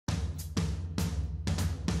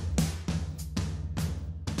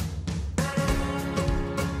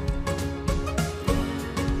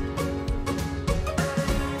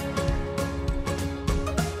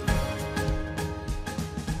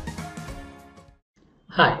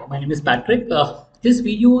Hi, my name is Patrick. This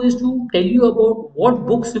video is to tell you about what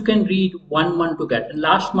books you can read 1 month to get. And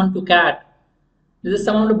last month to get, this is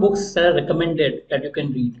some of the books that are recommended that you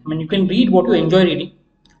can read. I mean, you can read what you enjoy reading.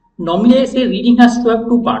 Normally, I say reading has to have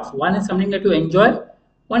two parts. One is something that you enjoy.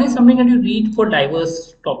 One is something that you read for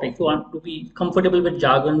diverse topics. You want to be comfortable with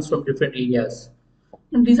jargons from different areas.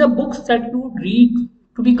 And these are books that you read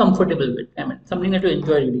to be comfortable with. I mean, something that you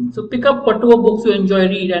enjoy reading. So pick up whatever books you enjoy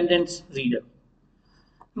read and then read them.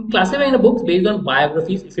 Classifying the books based on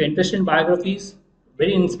biographies. If you're interested in biographies,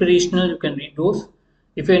 very inspirational, you can read those.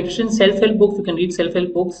 If you're interested in self-help books, you can read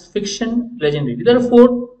self-help books, fiction, legendary. These are the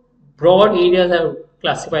four broad areas I've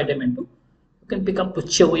classified them into. You can pick up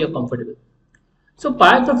whichever you're comfortable. So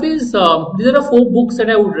biographies, these are the four books that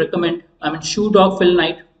I would recommend. I mean, Shoe Dog, Phil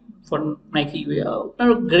Knight for Nike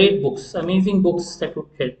are great books, amazing books that would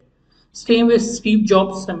help. Same with Steve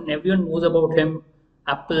Jobs. I mean, everyone knows about him,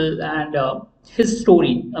 Apple, and his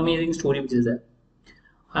story, amazing story which is there.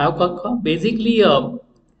 Basically a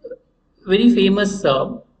very famous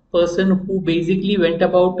person who basically went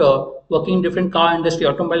about working in different car industry,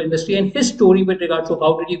 automobile industry, and his story with regard to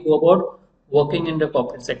how did he go about working in the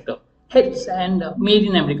corporate sector. Hits and Made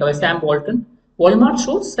in America by Sam Walton. Walmart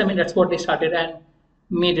shows, I mean, that's what they started and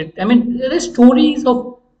made it. I mean, there are stories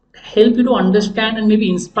of help you to understand and maybe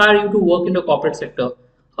inspire you to work in the corporate sector.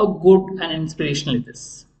 How good and inspirational it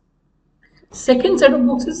is. Second set of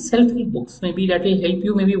books is self-help books. Maybe that will help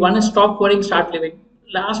you. Maybe one is stop worrying, start living.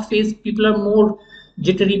 Last phase, people are more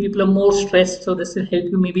jittery, people are more stressed. So this will help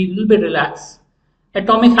you maybe a little bit relax.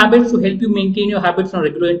 Atomic Habits to help you maintain your habits on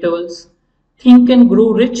regular intervals. Think and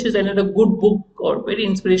Grow Rich is another good book or very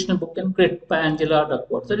inspirational book, and Grit by Angela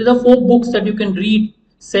Duckworth. So these are four books that you can read,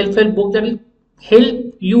 self-help book that will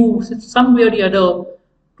help you some way or the other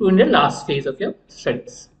to in the last phase of your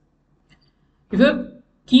studies. If you're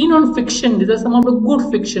keen on fiction, these are some of the good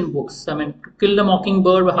fiction books. I mean, To Kill the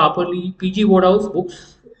Mockingbird by Harper Lee, P.G. Wodehouse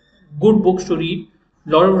books, good books to read.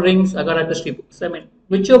 Lord of the Rings, Agatha Christie books. I mean,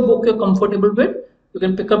 whichever book you're comfortable with, you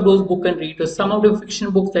can pick up those books and read. So some of the fiction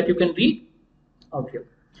books that you can read out here.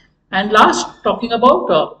 And last, talking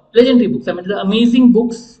about legendary books. I mean, the amazing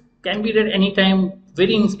books can be read anytime,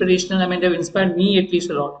 very inspirational. I mean, they've inspired me at least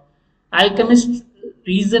a lot. Alchemist,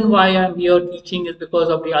 reason why I'm here teaching is because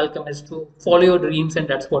of The Alchemist, to follow your dreams, and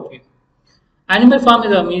that's what we do. Animal Farm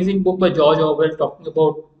is an amazing book by George Orwell, talking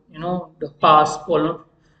about the past,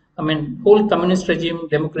 I mean whole communist regime,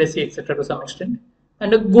 democracy, etc. to some extent,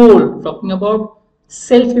 and a goal talking about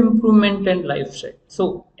self-improvement and lifestyle.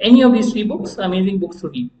 So any of these three books, amazing books to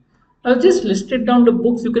read. I've just listed down the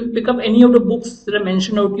books. You can pick up any of the books that I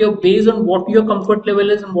mentioned out here based on what your comfort level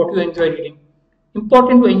is and what you enjoy reading.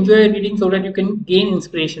 Important to enjoy reading so that you can gain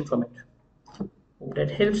inspiration from it. Hope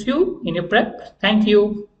that helps you in your prep. Thank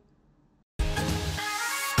you.